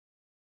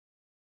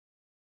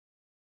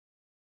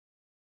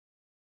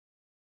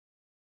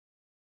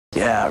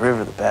Yeah,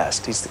 River the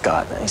best. He's the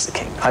god, man. He's the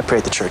king. I pray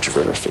at the Church of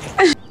River Fee.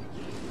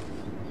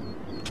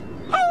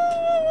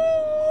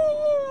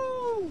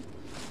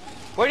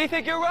 Where do you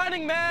think you're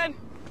running, man?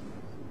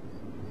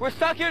 We're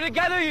stuck here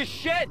together, you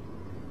shit!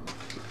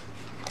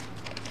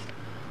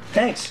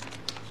 Thanks.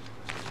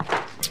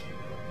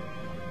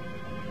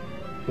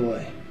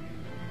 Boy,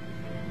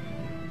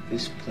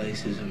 this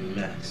place is a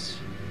mess.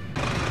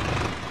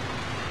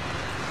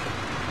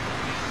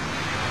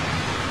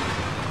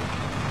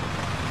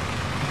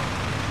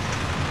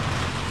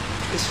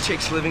 This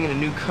chick's living in a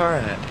new car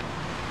ad.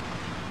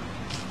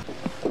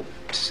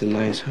 It's a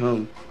nice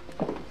home.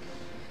 Do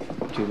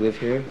you live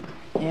here?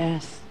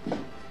 Yes. I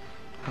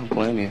don't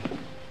blame you.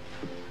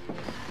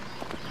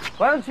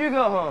 Why don't you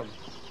go home?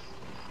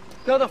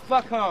 Go the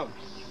fuck home.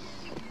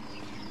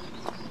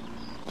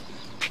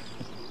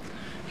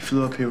 You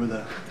flew up here with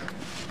a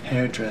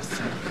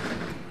hairdresser.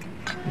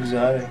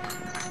 Exotic.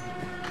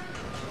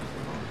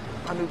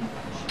 I mean,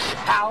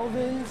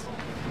 Calvin's?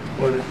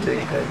 What a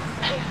dickhead.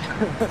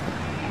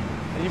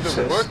 And you've been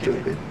So working.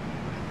 stupid.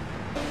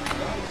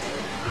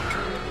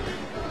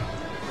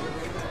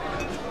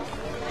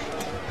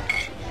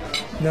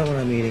 Know what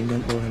I'm eating,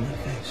 don't blow in my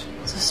face.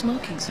 It's a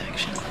smoking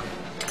section.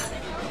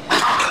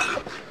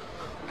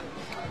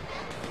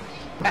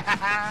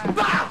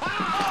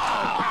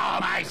 Oh,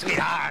 my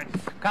sweetheart.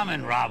 Come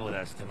and rob with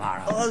us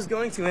tomorrow. Oh, I was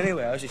going to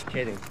anyway. I was just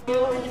kidding.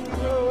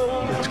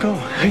 Let's go.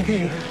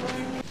 Okay.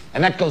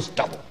 And that goes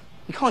double.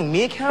 You calling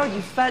me a coward,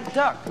 you fat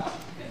duck?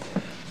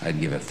 I'd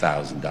give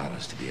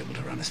 $1,000 to be able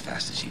to run as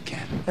fast as you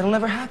can. That'll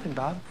never happen,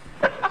 Bob.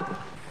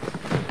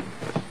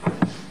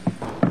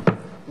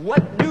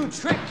 What new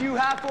trick do you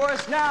have for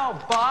us now,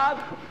 Bob?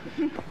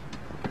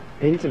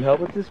 Hey, need some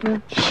help with this,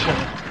 man? Shut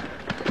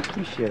up.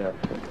 You shut up.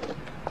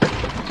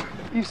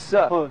 You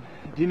suck. Oh,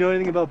 do you know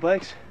anything about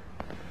bikes?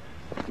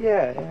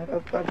 Yeah,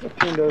 I've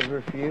pinned over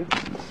a few.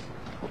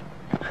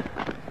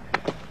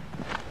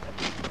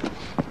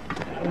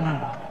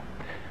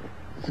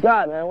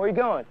 Scott, man, where you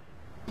going?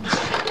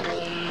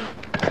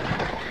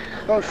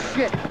 Oh,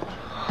 shit.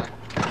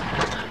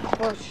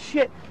 Oh,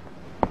 shit.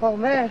 Oh,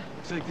 man.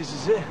 Looks like this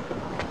is it.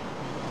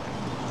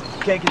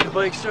 Can't get the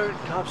bike started.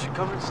 Cops are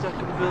coming, stuck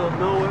in the middle of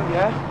nowhere.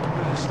 Yeah?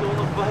 With a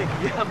stolen bike.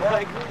 Yeah,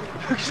 Mike.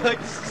 Looks like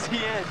this is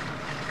the end.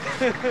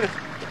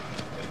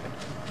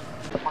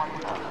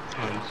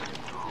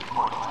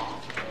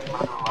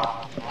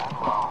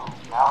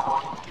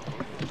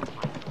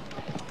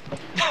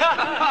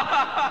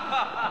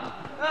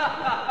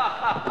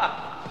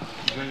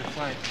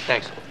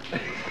 Thanks.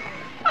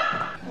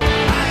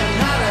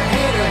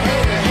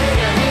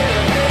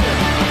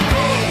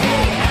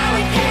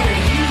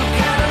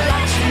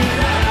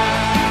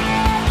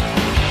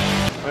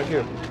 Right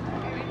here.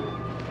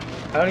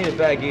 I don't need a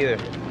bag either.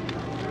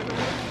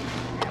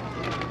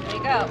 There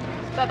you go.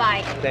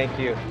 Bye-bye. Thank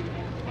you.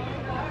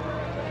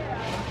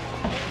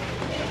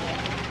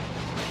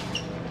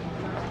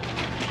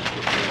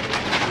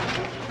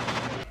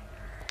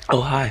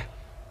 Oh, hi.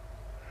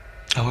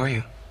 How are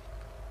you?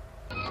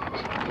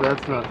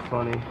 That's not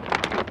funny.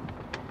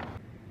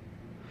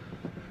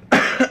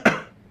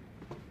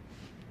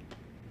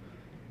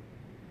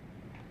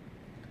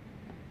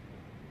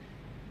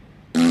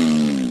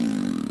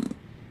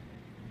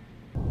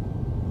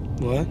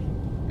 What?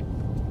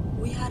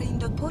 We are in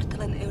the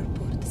Portland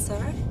airport,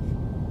 sir.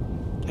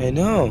 I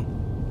know.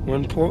 We're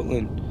in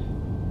Portland.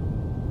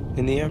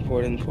 In the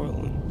airport in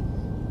Portland.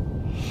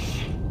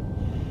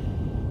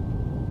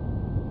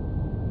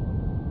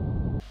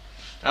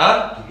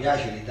 Ah? Ti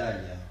piace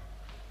l'Italia?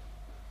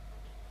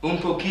 Un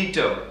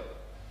poquito.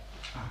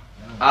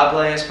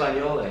 Habla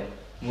español.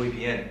 Muy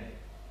bien.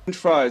 French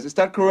fries. Is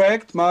that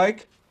correct,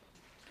 Mike?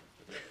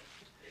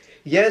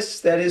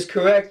 Yes, that is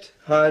correct,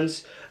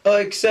 Hans.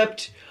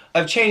 Except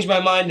I've changed my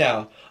mind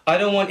now. I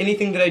don't want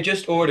anything that I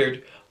just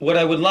ordered. What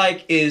I would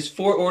like is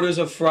 4 orders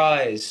of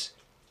fries.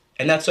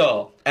 And that's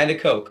all. And a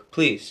Coke,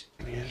 please.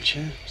 We have a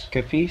chance.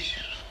 Capiche?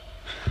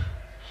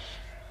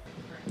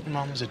 Your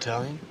mom was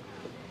Italian?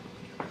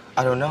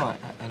 I don't know.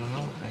 I don't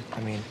know. I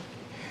mean,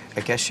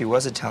 I guess she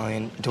was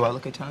Italian. Do I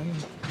look Italian?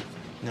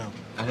 No.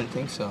 I didn't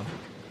think so.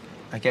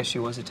 I guess she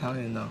was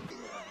Italian, though.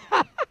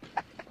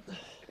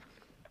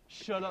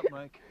 Shut up,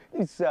 Mike.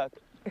 You suck.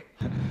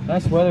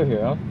 Nice weather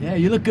here, huh? Yeah,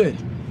 you look good.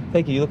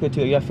 Thank you. You look good,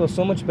 too. Yeah, I feel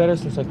so much better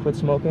since I quit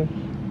smoking.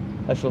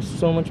 I feel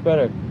so much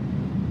better.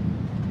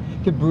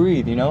 I could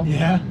breathe, you know?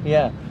 Yeah?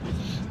 Yeah.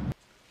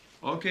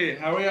 Okay,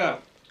 hurry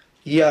up.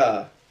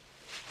 Yeah.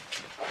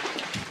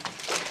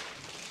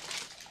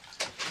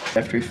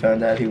 After he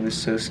found out, he was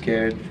so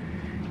scared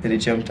that he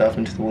jumped off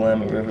into the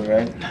Willamette River,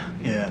 right?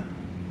 Yeah.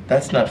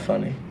 That's not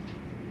funny.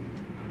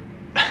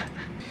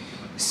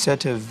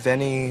 Set to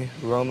Veni,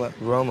 Rome,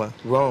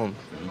 Italy.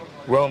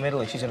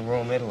 She's in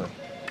Rome, Italy.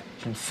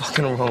 She's in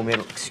fucking Rome,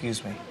 Italy.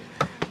 Excuse me.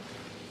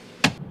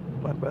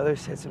 My brother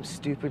said some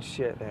stupid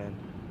shit, man.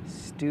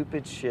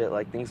 Stupid shit,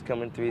 like things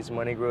come in threes,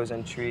 money grows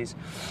on trees.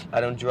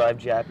 I don't drive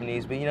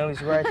Japanese, but you know,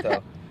 he's right,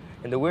 though.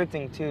 And the weird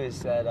thing, too,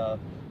 is that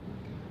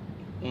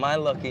my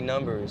lucky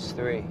number is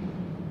 3.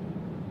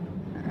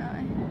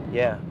 Really?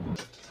 Yeah.